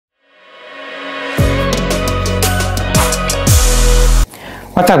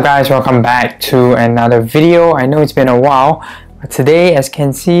What's up guys, welcome back to another video. I know it's been a while, but today, as you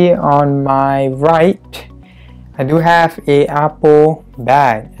can see on my right, I do have a Apple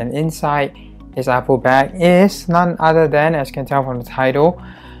bag, and inside this Apple bag is none other than, as you can tell from the title,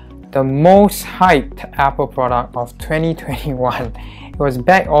 the most hyped Apple product of 2021. It was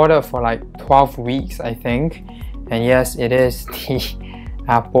back ordered for like 12 weeks I think, and yes, it is the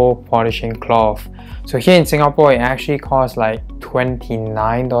Apple polishing cloth. So here in Singapore, it actually costs like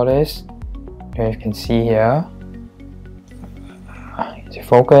 $29. As you can see here. Is it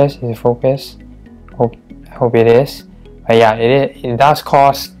focus? Is it focus? Hope it is. But yeah, it does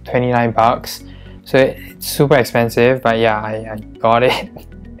cost 29 bucks. So it's super expensive, but yeah, I got it.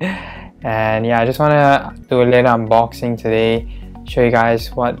 And yeah, I just want to do a little unboxing today, show you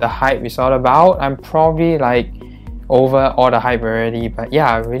guys what the hype is all about. I'm probably like over all the hype already, but yeah,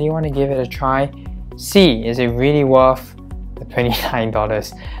 I really want to give it a try. See, is it really worth the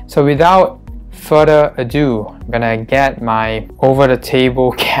 $29? So without further ado, I'm gonna get my over the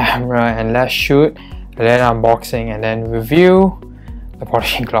table camera and let's shoot a little unboxing and then review the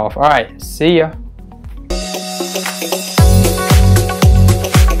polishing cloth. Alright, see ya.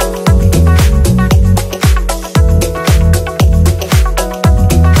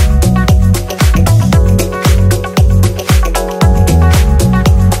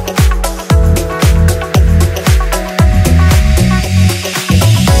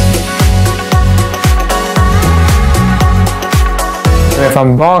 We've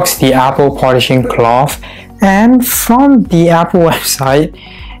unboxed the Apple polishing cloth, and from the Apple website,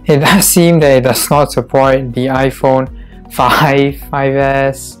 it does seem that it does not support the iPhone 5,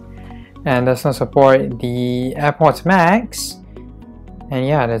 5S, and does not support the AirPods Max. And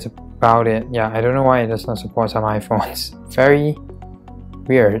yeah, that's about it. Yeah, I don't know why it does not support some iPhones. Very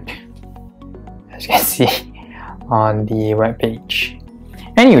weird, as you can see on the webpage.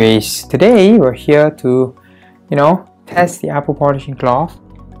 Anyways, today we're here to, test the Apple polishing cloth,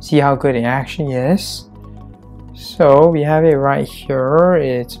 see how good it actually is. So we have it right here.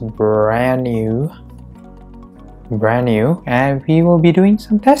 It's brand new, and we will be doing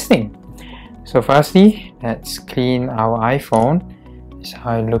some testing. So firstly, let's clean our iPhone. This is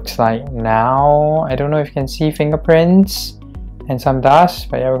how it looks like now. I don't know if you can see fingerprints and some dust,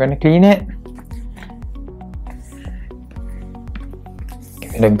 but yeah, we're gonna clean it.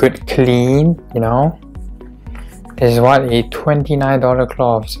 Give it a good clean, This is what a $29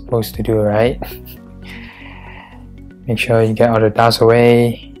 cloth is supposed to do, right? Make sure you get all the dust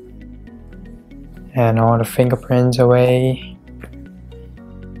away and all the fingerprints away,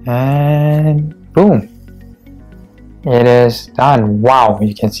 and boom, it is done. Wow,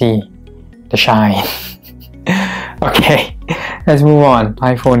 you can see the shine. Okay, let's move on.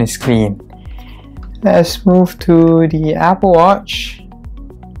 iPhone is clean. Let's move to the Apple Watch.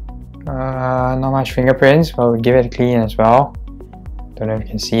 Not much fingerprints, but we'll give it a clean as well. Don't know if you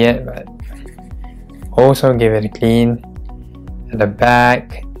can see it, but also give it a clean. At the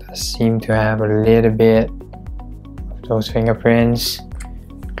back, does seem to have a little bit of those fingerprints.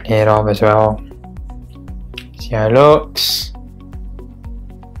 Clean it off as well. See how it looks.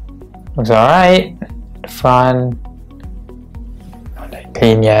 Looks alright. The front, not that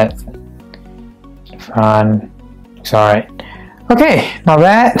clean yet. The front looks alright. Okay, not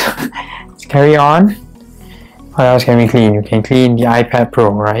bad. Let's carry on. What else can we clean? You can clean the iPad Pro,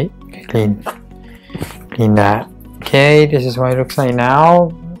 right? Okay, clean that. Okay, this is what it looks like now.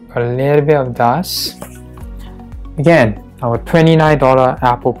 Got a little bit of dust. Again, our $29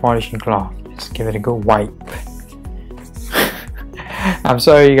 Apple polishing cloth. Let's give it a good wipe. I'm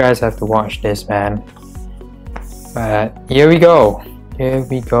sorry you guys have to watch this, man. But here we go. Here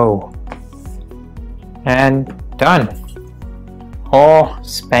we go. And done. All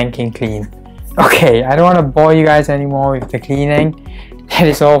spanking clean. Okay, I don't want to bore you guys anymore with the cleaning. That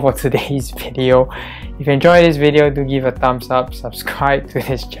is all for today's video. If you enjoyed this video, do give a thumbs up, subscribe to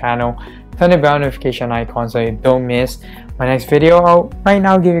this channel, turn the bell notification icon so you don't miss my next video. I'll right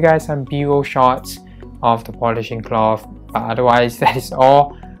now give you guys some B-roll shots of the polishing cloth, but otherwise that is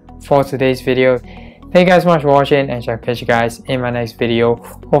all for today's video. Thank you guys so much for watching, and I'll catch you guys in my next video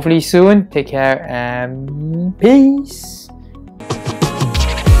hopefully soon. Take care and peace.